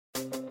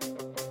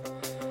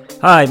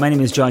Hi, my name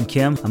is John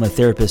Kim. I'm a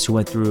therapist who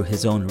went through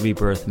his own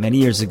rebirth many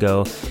years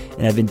ago,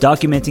 and I've been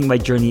documenting my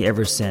journey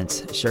ever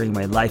since, sharing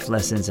my life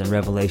lessons and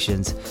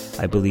revelations.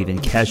 I believe in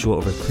casual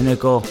over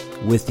clinical,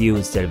 with you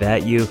instead of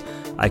at you.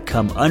 I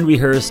come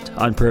unrehearsed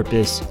on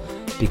purpose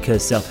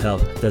because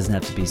self-help doesn't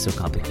have to be so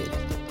complicated.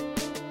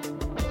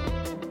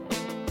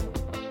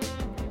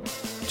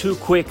 2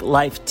 quick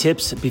life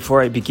tips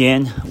before I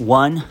begin.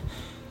 1,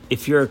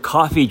 if you're a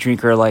coffee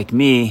drinker like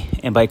me,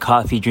 and by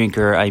coffee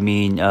drinker, I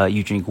mean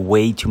you drink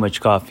way too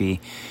much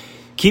coffee,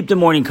 keep the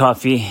morning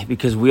coffee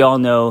because we all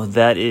know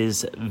that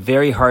is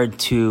very hard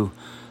to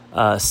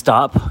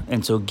stop.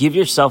 And so give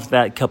yourself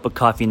that cup of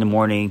coffee in the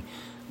morning.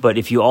 But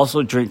if you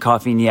also drink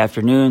coffee in the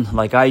afternoon,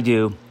 like I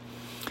do,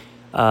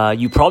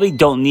 you probably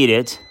don't need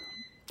it.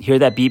 Hear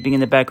that beeping in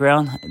the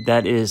background?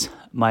 That is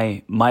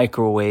my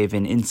microwave.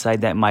 And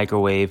inside that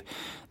microwave,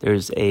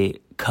 there's a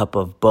cup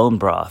of bone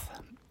broth.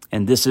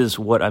 And this is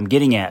what I'm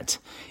getting at.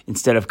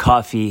 Instead of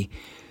coffee,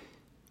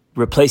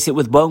 replace it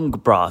with bone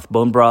broth.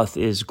 Bone broth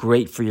is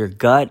great for your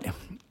gut.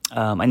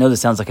 I know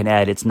this sounds like an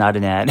ad. It's not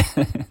an ad.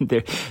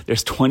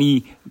 There's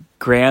 20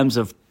 grams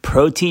of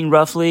protein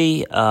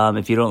roughly.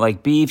 If you don't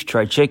like beef,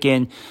 try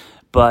chicken.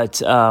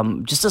 But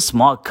just a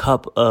small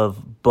cup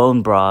of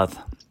bone broth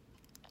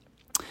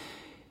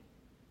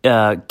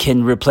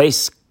can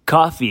replace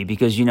coffee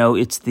because, you know,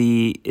 it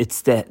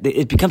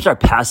becomes our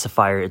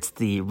pacifier. It's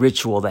the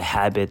ritual, the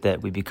habit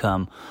that we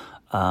become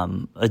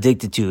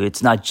addicted to.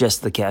 It's not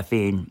just the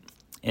caffeine.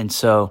 And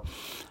so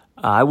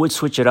I would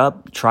switch it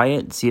up, try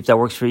it, see if that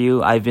works for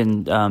you. I've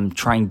been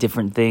trying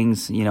different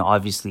things, you know,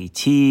 obviously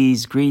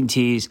teas, green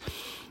teas,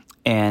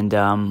 and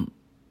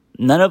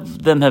none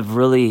of them have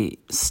really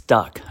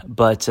stuck.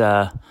 But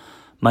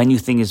my new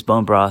thing is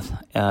bone broth,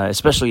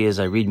 especially as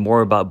I read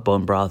more about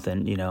bone broth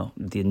and, you know,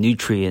 the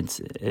nutrients.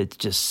 It's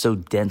just so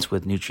dense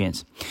with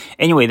nutrients.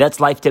 Anyway,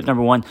 that's life tip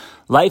number 1.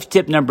 Life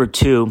tip number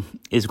 2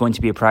 is going to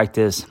be a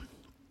practice.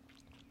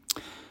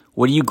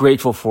 What are you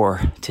grateful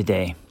for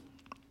today?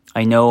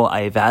 I know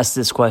I've asked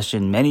this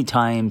question many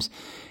times.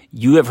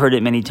 You have heard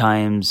it many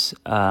times.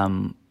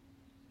 But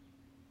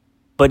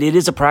it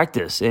is a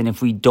practice. And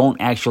if we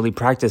don't actually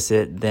practice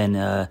it, then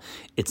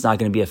it's not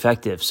going to be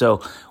effective.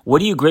 So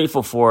what are you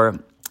grateful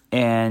for?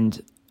 And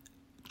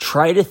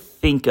try to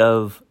think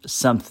of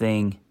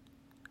something.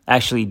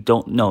 Actually,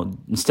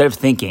 instead of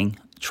thinking,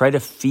 try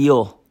to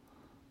feel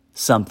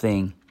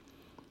something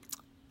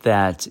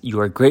that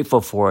you are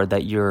grateful for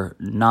that you're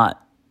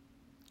not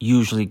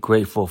usually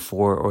grateful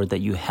for or that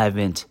you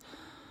haven't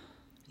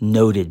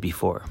noted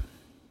before.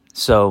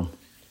 So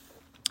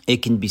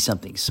it can be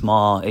something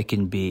small. It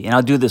can be, and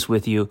I'll do this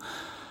with you.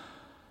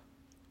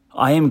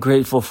 I am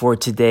grateful for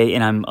today,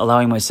 and I'm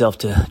allowing myself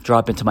to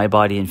drop into my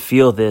body and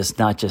feel this,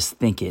 not just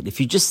think it. If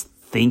you just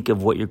think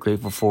of what you're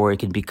grateful for, it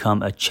can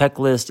become a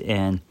checklist,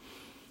 and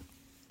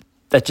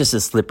that just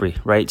is slippery,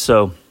 right?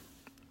 So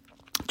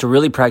to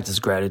really practice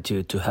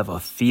gratitude, to have a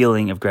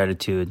feeling of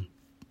gratitude,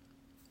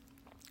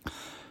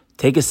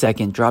 take a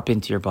second, drop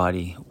into your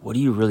body. What are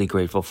you really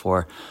grateful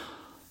for?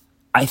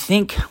 I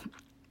think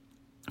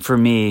for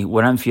me,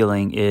 what I'm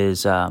feeling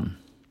is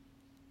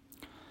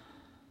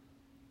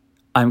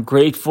I'm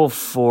grateful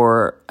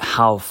for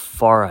how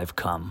far I've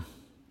come.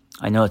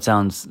 I know it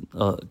sounds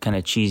kind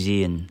of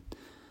cheesy and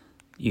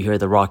you hear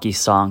the Rocky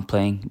song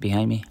playing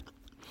behind me.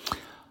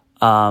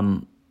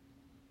 I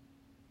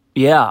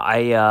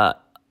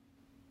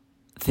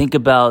think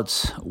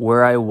about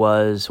where I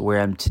was, where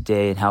I'm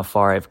today, and how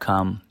far I've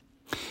come.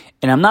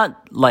 And I'm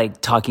not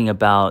like talking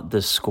about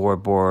the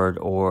scoreboard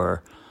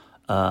or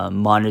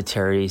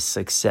monetary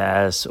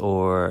success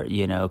or,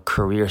 you know,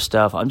 career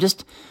stuff. I'm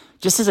just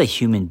as a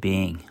human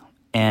being.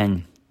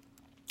 And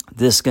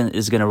this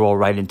is going to roll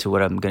right into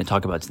what I'm going to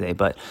talk about today.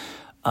 But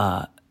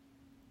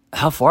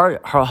how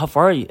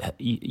far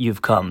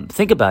you've come?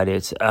 Think about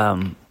it,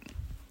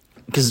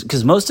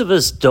 because most of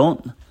us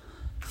don't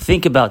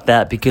think about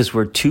that because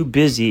we're too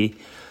busy,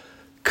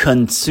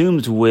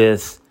 consumed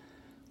with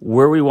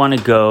where we want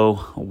to go,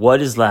 what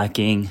is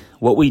lacking,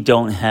 what we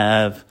don't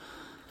have.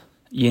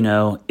 You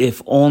know,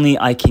 if only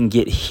I can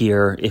get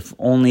here, if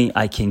only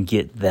I can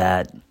get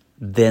that,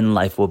 then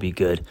life will be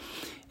good.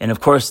 And of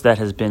course, that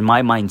has been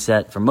my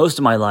mindset for most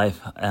of my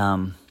life,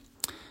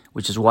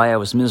 which is why I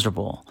was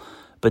miserable.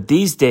 But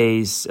these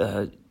days,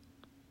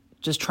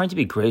 just trying to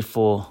be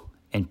grateful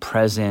and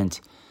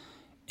present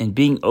and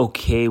being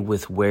okay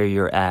with where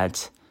you're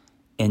at,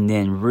 and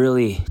then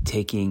really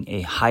taking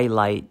a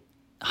highlighter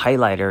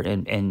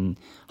and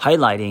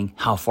highlighting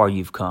how far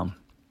you've come.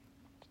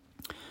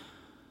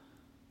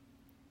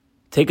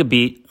 Take a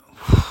beat.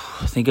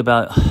 Think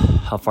about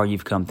how far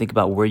you've come. Think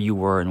about where you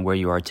were and where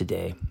you are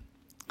today.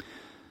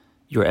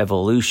 Your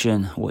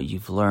evolution, what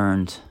you've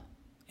learned,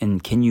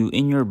 and can you,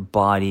 in your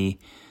body,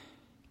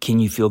 can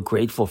you feel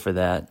grateful for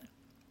that?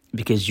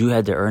 Because you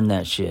had to earn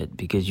that shit,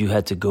 because you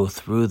had to go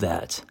through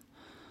that.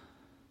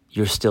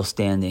 You're still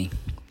standing.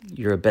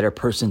 You're a better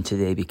person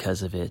today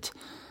because of it.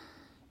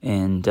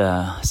 And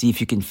see if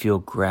you can feel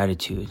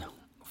gratitude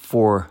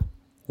for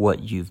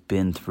what you've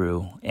been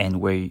through and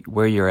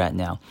where you're at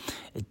now.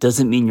 It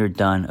doesn't mean you're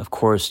done. Of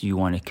course, you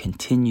want to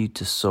continue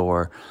to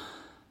soar,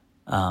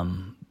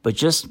 but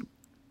just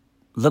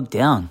look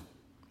down,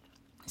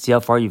 see how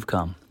far you've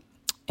come,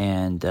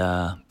 and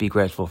be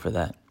grateful for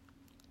that.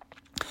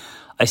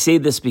 I say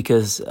this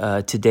because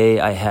today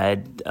I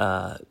had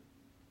a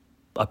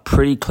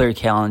pretty clear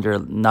calendar,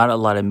 not a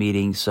lot of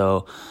meetings,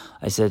 so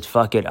I said,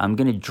 fuck it, I'm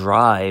going to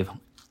drive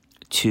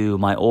to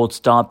my old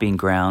stomping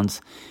grounds.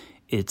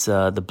 It's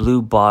the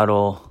Blue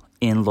Bottle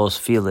in Los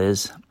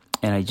Feliz,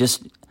 and I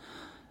just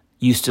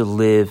used to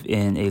live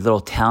in a little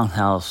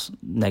townhouse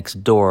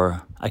next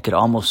door. I could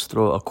almost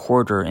throw a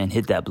quarter and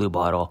hit that Blue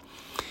Bottle.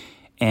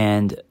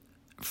 And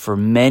for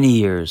many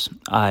years,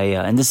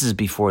 and this is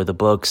before the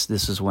books,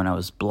 this is when I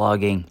was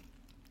blogging,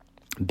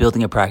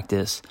 building a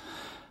practice,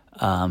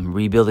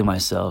 rebuilding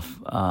myself.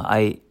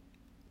 I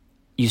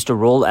used to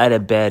roll out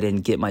of bed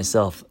and get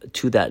myself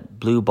to that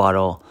Blue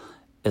Bottle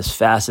as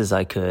fast as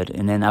I could.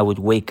 And then I would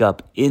wake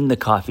up in the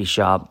coffee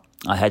shop.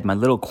 I had my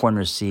little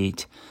corner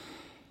seat,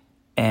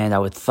 and I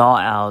would thaw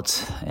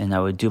out, and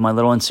I would do my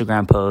little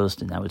Instagram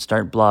post, and I would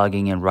start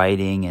blogging and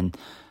writing, and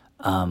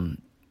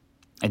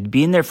I'd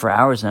be in there for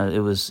hours. And it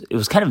was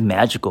kind of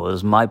magical. It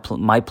was my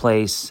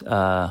place,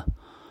 my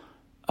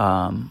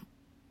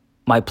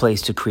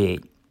place to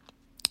create.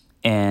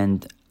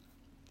 And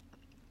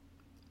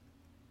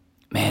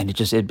man, it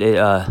was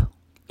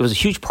a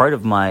huge part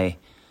of my.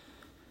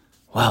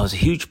 Wow, it was a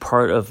huge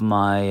part of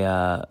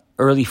my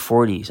early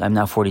 40s. I'm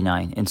now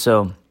 49. And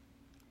so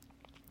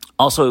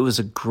also it was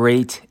a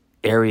great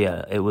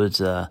area. It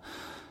was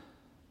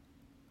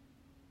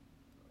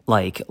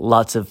like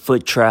lots of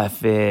foot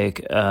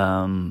traffic,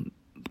 kind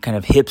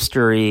of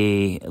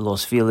hipstery.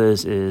 Los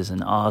Feliz is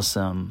an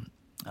awesome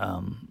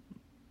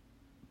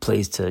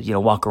place to,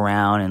 walk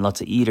around, and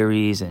lots of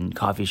eateries and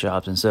coffee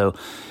shops. And so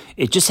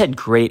it just had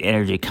great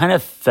energy. It kind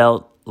of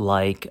felt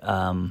like...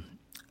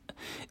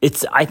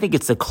 I think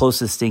it's the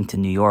closest thing to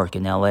New York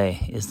and LA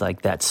is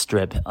like that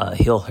strip,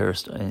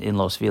 Hillhurst in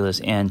Los Feliz.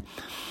 And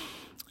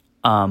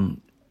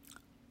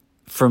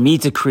for me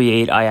to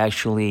create, I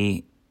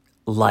actually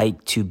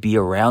like to be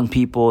around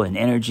people and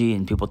energy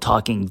and people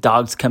talking,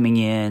 dogs coming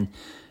in.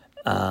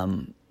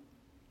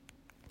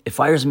 It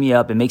fires me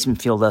up. It makes me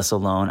feel less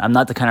alone. I'm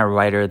not the kind of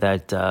writer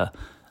that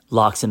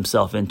locks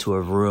himself into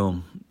a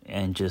room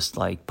and just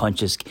like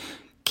punches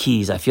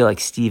keys. I feel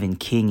like Stephen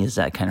King is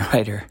that kind of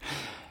writer.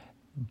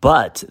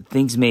 But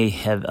things may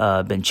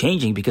have been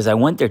changing because I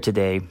went there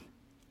today,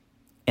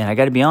 and I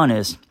got to be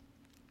honest,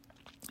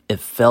 it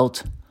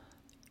felt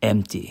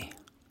empty.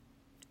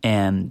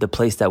 And the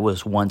place that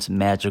was once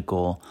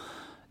magical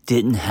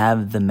didn't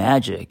have the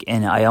magic.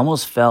 And I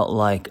almost felt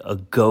like a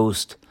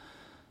ghost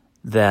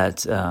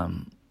that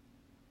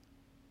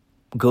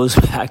goes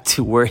back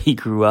to where he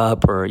grew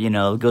up, or,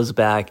 goes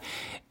back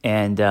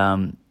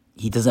and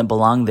he doesn't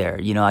belong there.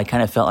 I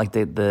kind of felt like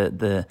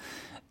the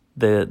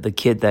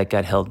kid that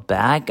got held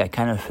back. I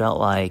kind of felt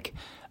like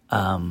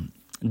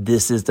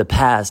this is the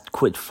past.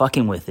 Quit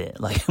fucking with it.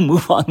 Like,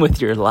 move on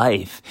with your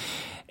life.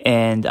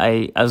 And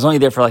I was only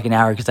there for like an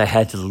hour because I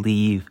had to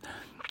leave.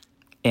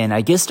 And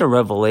I guess the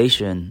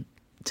revelation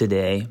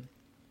today,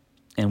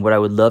 and what I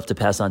would love to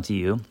pass on to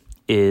you,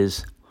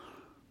 is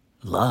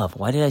love.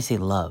 Why did I say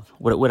love?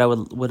 What I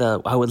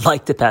would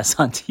like to pass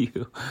on to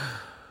you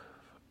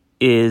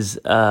is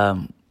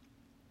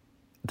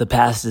the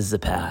past is the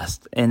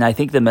past. And I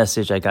think the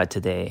message I got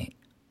today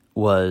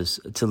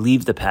was to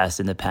leave the past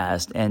in the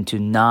past and to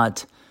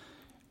not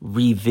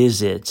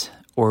revisit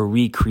or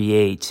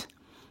recreate,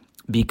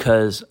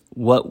 because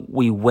what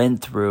we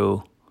went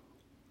through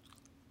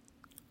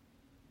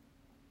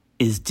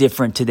is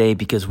different today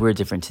because we're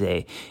different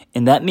today.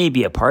 And that may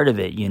be a part of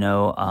it.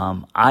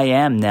 I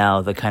am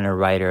now the kind of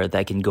writer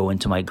that can go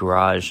into my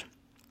garage,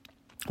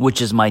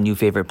 which is my new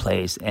favorite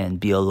place, and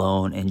be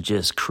alone and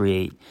just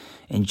create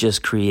and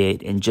just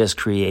create and just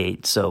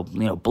create. So,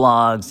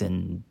 blogs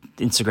and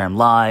Instagram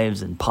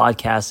lives and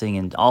podcasting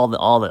and all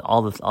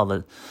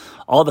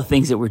the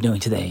things that we're doing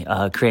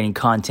today, creating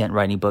content,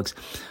 writing books.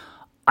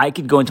 I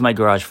could go into my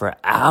garage for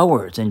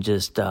hours and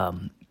just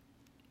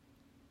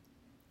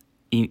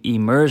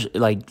immerse,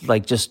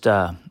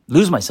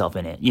 lose myself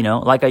in it,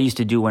 like I used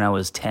to do when I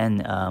was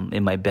 10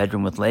 in my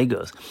bedroom with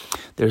Legos.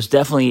 There's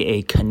definitely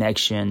a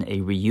connection,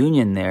 a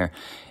reunion there.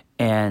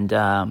 And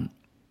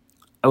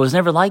I was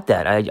never like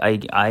that.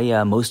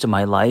 I most of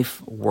my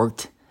life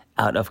worked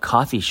out of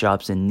coffee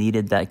shops and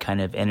needed that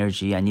kind of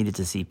energy. I needed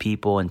to see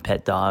people and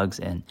pet dogs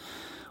and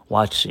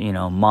watch,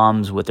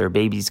 moms with their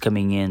babies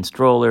coming in,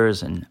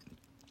 strollers. And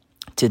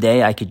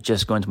today I could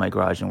just go into my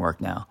garage and work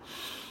now.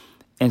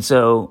 And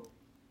so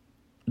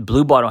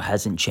Blue Bottle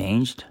hasn't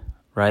changed,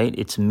 right?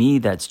 It's me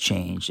that's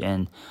changed.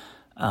 And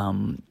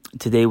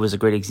today was a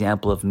great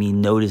example of me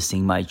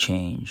noticing my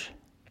change,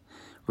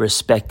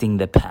 respecting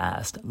the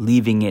past,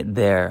 leaving it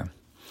there.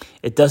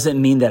 It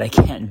doesn't mean that I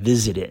can't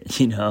visit it,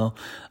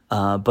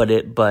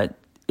 but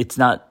it's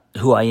not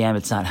who I am.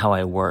 It's not how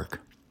I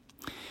work.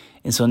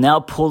 And so now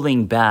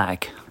pulling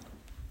back,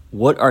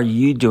 what are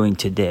you doing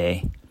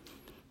today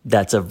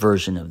that's a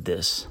version of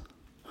this?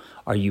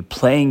 Are you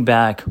playing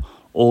back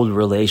old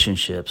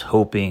relationships,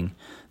 hoping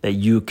that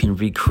you can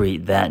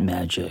recreate that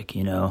magic?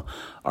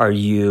 Are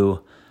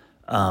you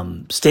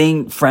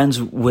staying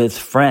friends with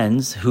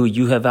friends who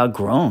you have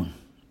outgrown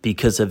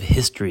because of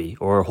history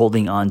or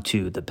holding on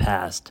to the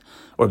past,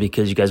 or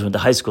because you guys went to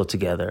high school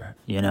together,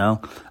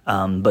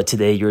 but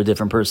today you're a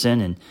different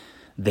person and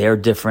they're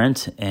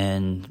different,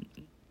 and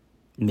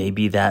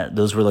maybe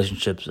those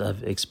relationships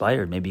have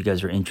expired. Maybe you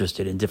guys are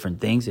interested in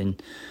different things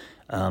and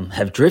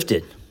have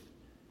drifted.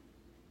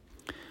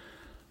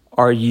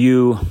 Are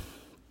you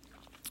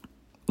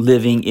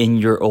living in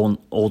your own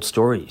old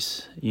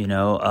stories?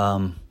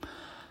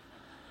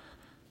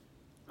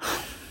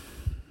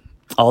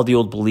 All the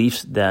old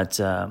beliefs that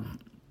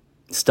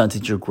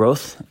stunted your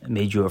growth,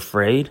 made you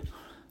afraid.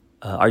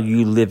 Are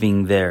you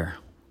living there?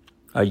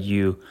 Are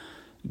you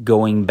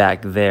going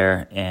back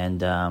there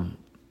and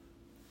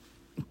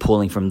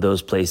pulling from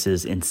those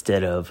places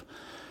instead of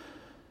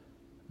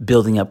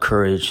building up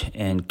courage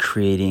and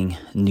creating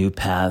new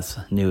paths,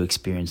 new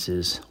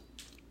experiences?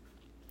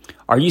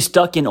 Are you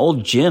stuck in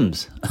old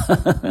gyms?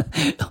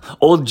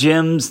 Old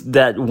gyms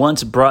that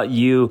once brought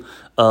you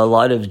a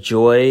lot of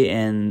joy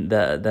and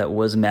that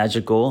was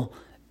magical,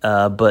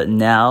 but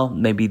now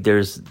maybe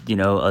there's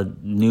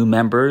new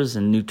members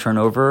and new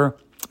turnover,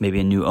 maybe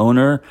a new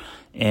owner,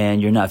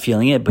 and you're not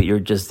feeling it, but you're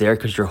just there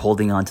because you're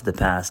holding on to the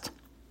past.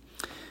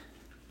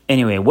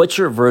 Anyway, what's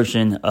your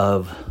version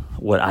of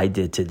what I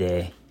did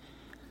today?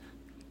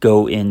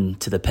 Go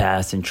into the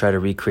past and try to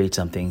recreate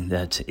something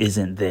that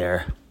isn't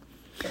there.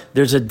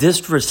 There's a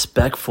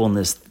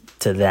disrespectfulness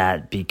to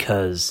that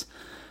because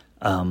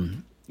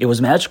it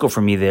was magical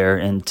for me there,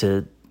 and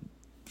to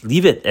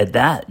leave it at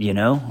that,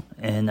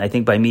 And I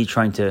think by me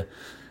trying to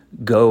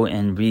go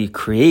and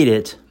recreate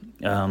it,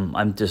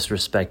 I'm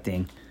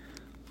disrespecting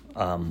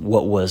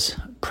what was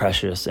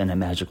precious and a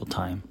magical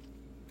time.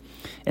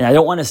 And I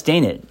don't want to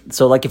stain it.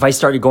 So like if I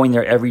started going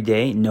there every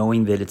day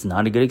knowing that it's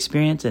not a good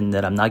experience and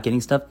that I'm not getting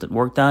stuff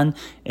work done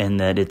and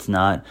that it's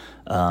not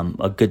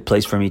a good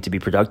place for me to be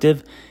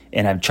productive,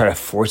 and I try to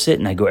force it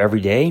and I go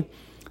every day,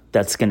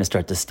 that's going to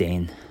start to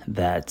stain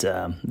that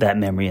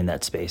memory in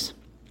that space.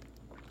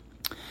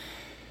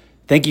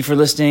 Thank you for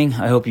listening.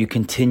 I hope you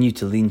continue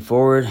to lean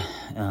forward.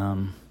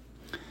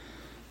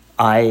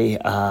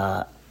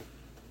 I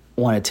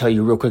want to tell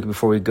you real quick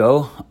before we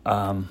go,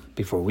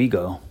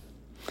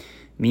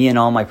 me and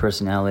all my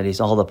personalities,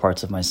 all the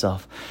parts of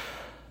myself.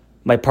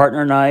 My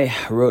partner and I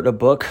wrote a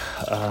book.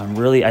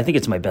 Really, I think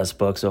it's my best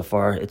book so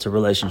far. It's a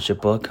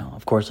relationship book.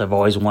 Of course, I've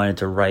always wanted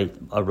to write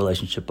a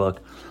relationship book.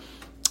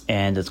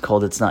 And it's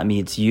called It's Not Me,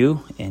 It's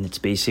You. And it's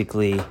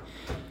basically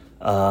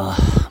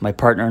my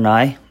partner and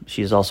I,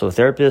 she's also a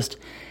therapist,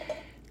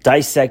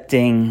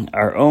 dissecting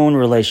our own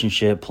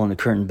relationship, pulling the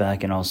curtain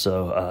back, and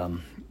also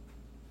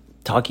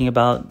talking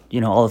about,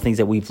 all the things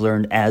that we've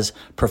learned as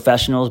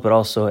professionals, but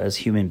also as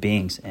human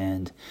beings.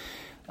 And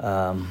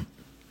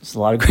there's a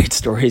lot of great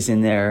stories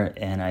in there.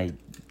 And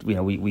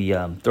we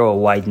throw a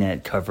wide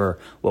net, cover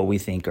what we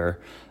think are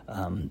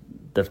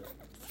the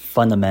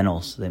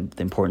fundamentals, the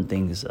important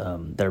things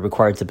that are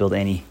required to build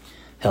any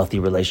healthy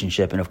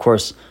relationship. And of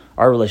course,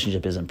 our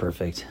relationship isn't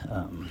perfect.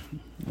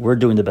 We're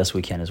doing the best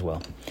we can as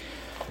well.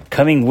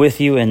 Coming with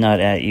you and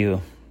not at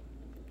you,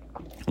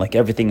 like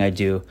everything I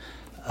do.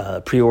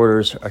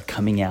 Pre-orders are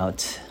coming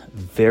out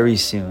very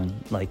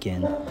soon, like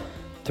in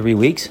 3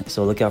 weeks.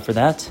 So look out for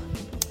that,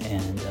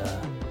 and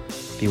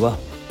be well.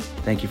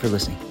 Thank you for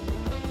listening.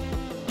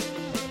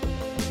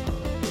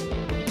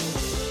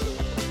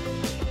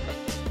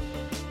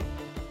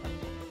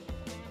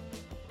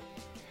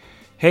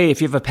 Hey,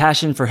 if you have a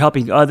passion for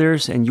helping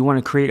others and you want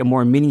to create a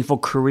more meaningful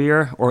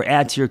career or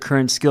add to your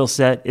current skill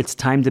set, it's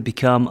time to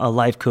become a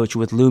life coach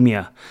with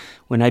Lumia.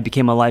 When I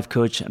became a life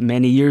coach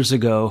many years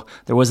ago,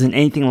 there wasn't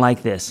anything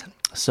like this.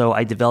 So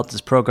I developed this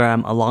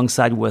program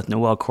alongside with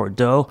Noel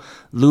Cordeau,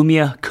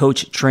 Lumia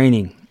Coach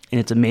Training. And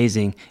it's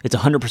amazing. It's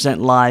 100%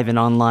 live and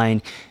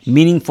online,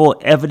 meaningful,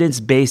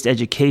 evidence-based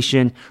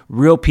education,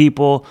 real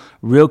people,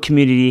 real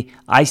community,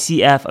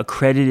 ICF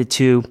accredited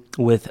too,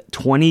 with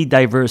 20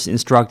 diverse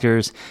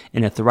instructors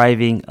and a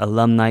thriving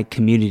alumni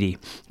community.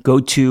 Go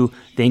to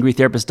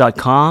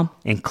theangrytherapist.com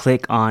and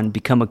click on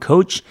Become a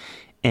Coach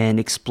and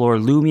explore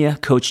Lumia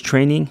Coach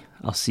Training.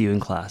 I'll see you in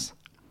class.